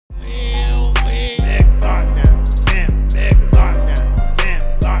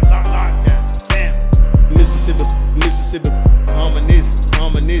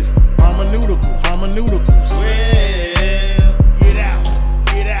noodles. Well, Get out,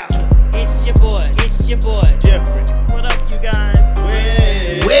 get out. It's your boy, Jeffrey. What up, you guys?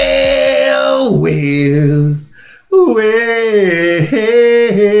 Well,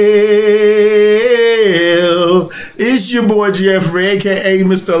 it's your boy Jeffrey, aka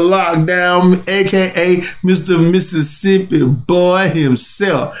Mr. Lockdown, aka Mr. Mississippi boy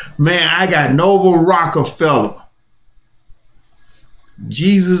himself. Man, I got Nova Rockafeller.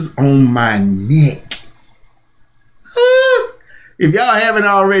 Jesus on my neck. If y'all haven't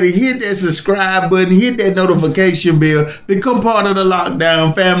already, hit that subscribe button, hit that notification bell, become part of the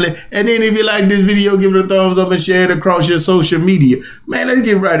Lockdown family. And then if you like this video, give it a thumbs up and share it across your social media. Man, let's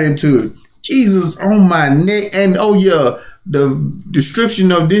get right into it. Jesus on my neck. And oh yeah, the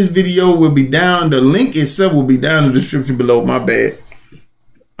description of this video will be down. The link itself will be down in the description below. My bad.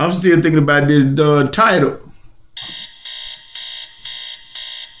 I'm still thinking about this title.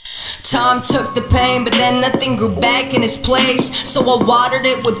 Tom took the pain, but then nothing grew back in its place. So I watered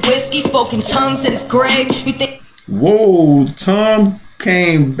it with whiskey, spoke in tongues at his grave. You think? Whoa, Tom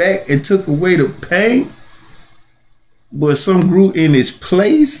came back and took away the pain, but some grew in its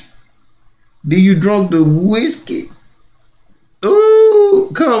place. Did you drunk the whiskey? Ooh,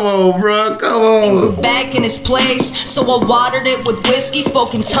 come on, bro, come on. Back in his place, so I watered it with whiskey,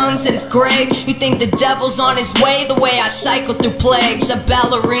 spoke in tongues at his grave. You think the devil's on his way? The way I cycle through plagues, a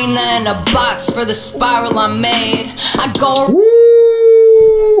ballerina in a box for the spiral I made. I go. Ooh.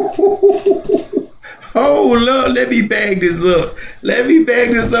 Hold up, let me bag this up. Let me bag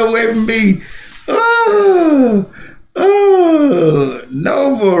this up away from me.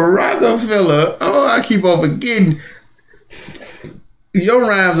 Nova Rockafeller. Oh, I keep on forgetting. Your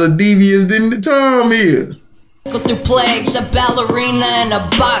rhymes are devious than the Tom here. Go through plagues, a ballerina in a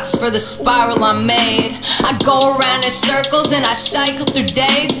box for the spiral I made. I go around in circles and I cycle through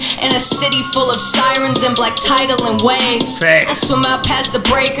days in a city full of sirens and black tidal and waves. Facts. I swim out past the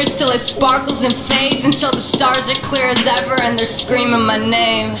breakers till it sparkles and fades, until the stars are clear as ever and they're screaming my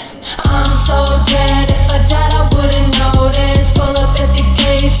name. I'm so dead, if I died I wouldn't notice. Pull up at the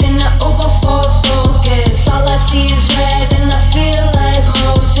gates in the Uber Ford Focus. All I see is red and I feel like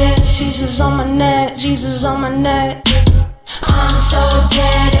Moses. Jesus on my neck, Jesus on my neck. I'm so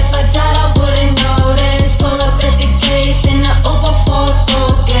dead, if I died I wouldn't notice. Pull up at the gates in the Uber Ford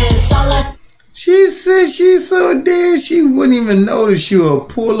Focus. All I She said she's so dead she wouldn't even notice. She would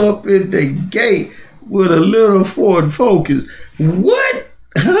pull up at the gate with a little Ford Focus. What?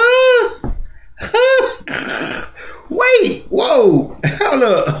 Huh? Wait, whoa, hold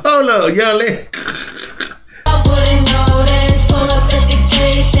up, y'all. I wouldn't notice. Pull up at the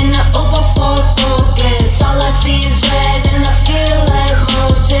gates in the Uber Ford Focus. All I see is red and I feel like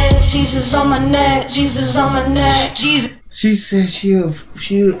Moses. Jesus on my neck, Jesus on my neck, Jesus. She said she'll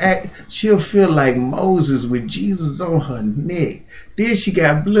feel like Moses with Jesus on her neck. Then she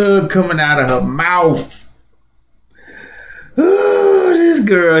got blood coming out of her mouth. Oh, this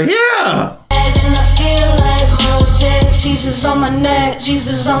girl here. And I feel like Moses. Jesus on my neck,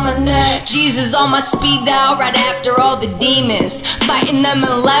 Jesus on my neck. Jesus on my speed dial right after all the demons. Fighting them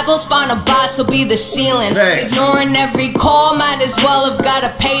in levels, find a boss will be the ceiling. Thanks. Ignoring every call, might as well have got a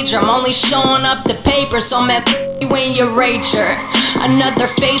pager. I'm only showing up the paper, so I'm at you in your rager. Another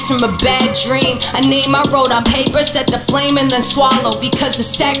face from a bad dream. A name I wrote on paper, set the flame and then swallow. Because the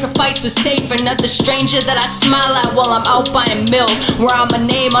sacrifice was safer, not the stranger that I smile at while I'm out buying milk. Where I'm a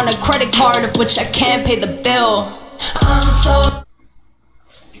name on a credit card of which I can't pay the bill. I'm so.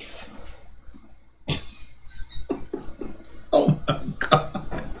 Oh my God.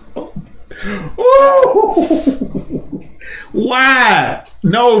 Ooh. Why?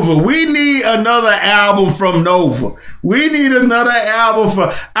 Nova, we need another album from Nova. We need another album from.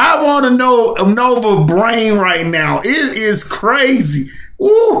 I want to know Nova brain right now. It is crazy.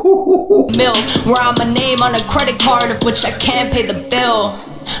 Ooh. Milk, where I'm a name on a credit card of which I can't pay the bill.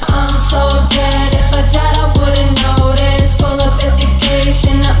 I'm so dead, if I died I wouldn't notice. Pull up at the gates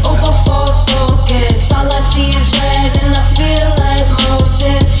in the Uber Ford Focus. All I see is red and I feel like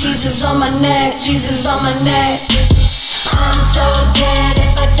Moses. Jesus on my neck, Jesus on my neck. I'm so dead,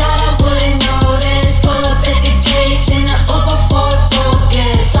 if I died I wouldn't notice. Pull up at the gates in the Uber Ford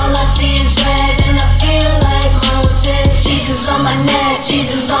Focus. All I see is red and I feel like Moses. Jesus on my neck,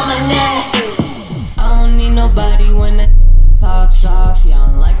 Jesus on my neck. I don't need nobody when the pops off. Yeah, I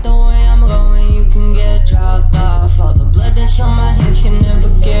don't like the way I'm going, you can get dropped off. All the blood that's on my hands can never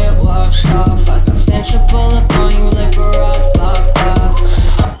get washed off. I got fans to pull up on you like a rock, pop,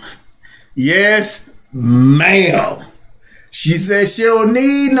 pop. Yes, ma'am. She said she don't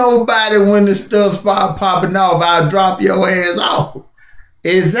need nobody when the stuff start popping off. I'll drop your ass off.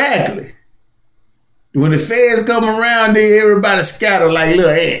 Exactly. When the feds come around, then everybody scatter like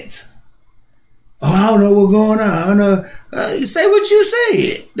little ants. Oh, I don't know what's going on. I don't know. You say what you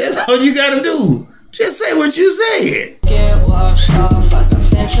said. That's all you gotta do. Just say what you said. Get washed off like a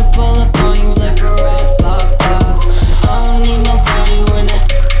fence to pull up on you, liquor up, pop, pop. I don't need nobody when that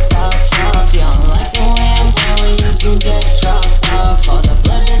pops off. You don't like the way I'm going, you can get dropped off. All the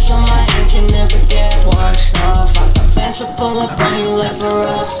blood that's on my hands can never get washed off. Like a fence to pull up on you, liquor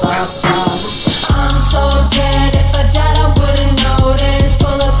up, pop, pop. I'm so dead, if I died I wouldn't notice.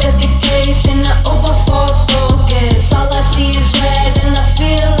 Pull up at the case in the Uber for focus. All I see is red and I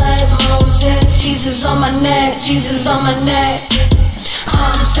feel like Moses. Jesus on my neck, Jesus on my neck.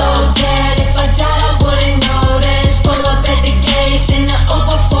 I'm so dead, if I died I wouldn't notice. Pull up at the case in the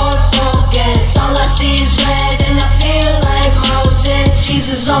Uber for focus. All I see is red and I feel like Moses.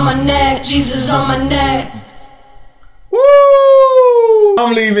 Jesus on my neck, Jesus on my neck. Woo!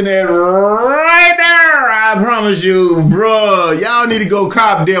 I'm leaving that right there. I promise you, bruh. Y'all need to go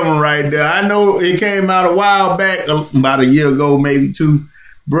cop them one right there. I know it came out a while back, about a year ago, maybe two.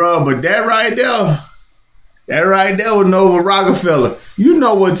 Bruh, but that right there was Nova Rockafeller. You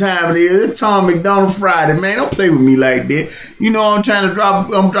know what time it is. It's Tom McDonald Friday, man. Don't play with me like that. You know I'm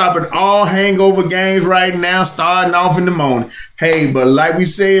dropping all hangover games right now, starting off in the morning. Hey, but like we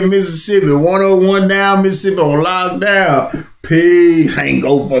say in Mississippi, 101 down Mississippi on lockdown. Peace,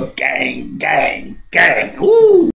 hangover gang, gang, gang. Ooh.